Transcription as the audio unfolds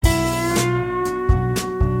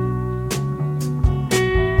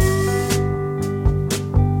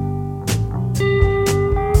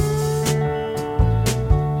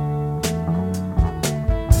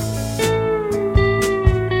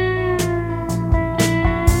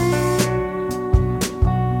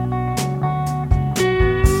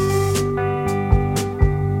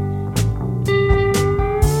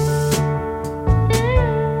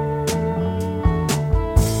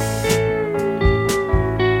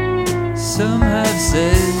Some have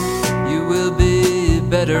said you will be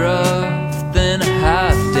better off than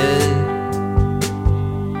half dead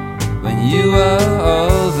when you are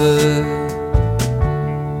all the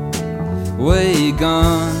way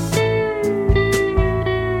gone.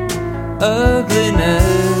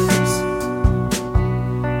 Ugliness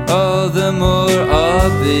all the more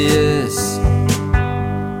obvious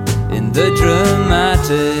in the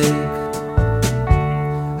dramatic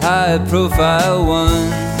high-profile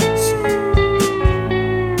ones.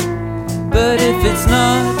 But if it's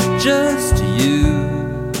not just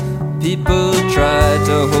you, people try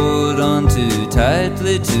to hold on too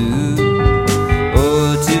tightly too,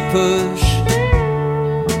 or to push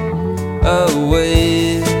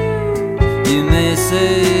away. You may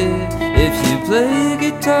say, if you play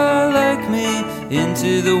guitar like me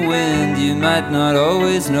into the wind, you might not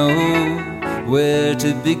always know where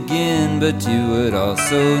to begin, but you would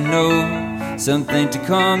also know something to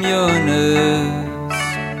calm your nerves.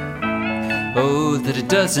 Oh, that it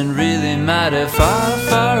doesn't really matter. Far,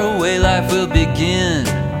 far away life will begin,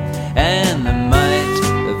 and the might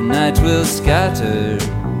of night will scatter.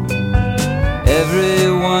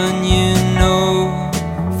 Everyone you know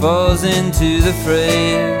falls into the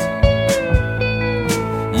fray.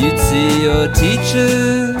 You'd see your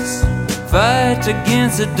teachers fight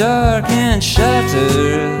against the dark and shatter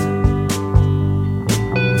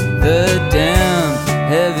the damp,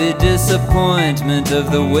 heavy disappointment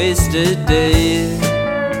of the wasted day.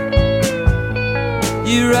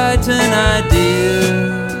 You write an idea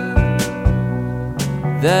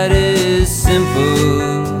that is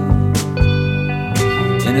simple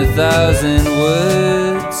in 1,000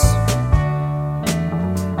 words,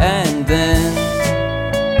 and then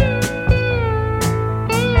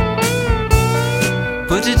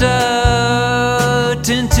put it out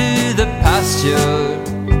into the pasture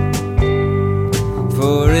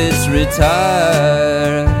for its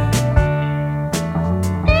retirement.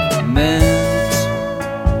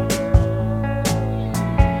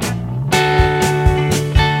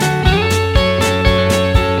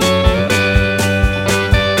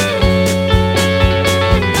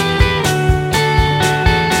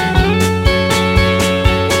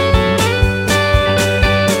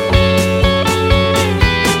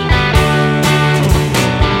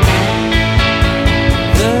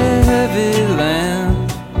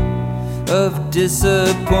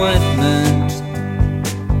 Disappointment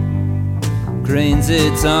cranes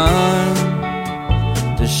its arm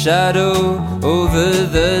to shadow over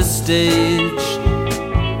the stage,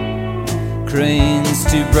 cranes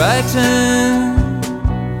to brighten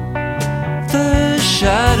the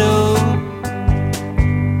shadow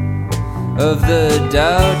of the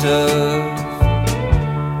doubt of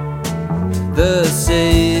the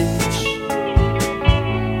sage.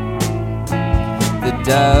 The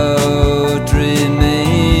doubt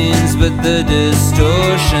remains, but the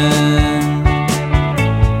distortion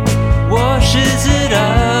washes it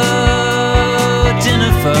out in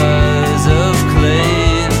a fuzz of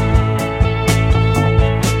clay.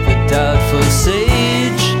 The doubtful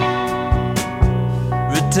sage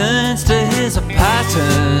returns to his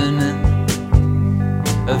pattern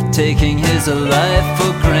of taking his life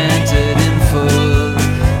for granted in full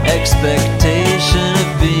expectation of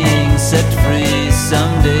being set free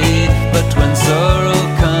someday.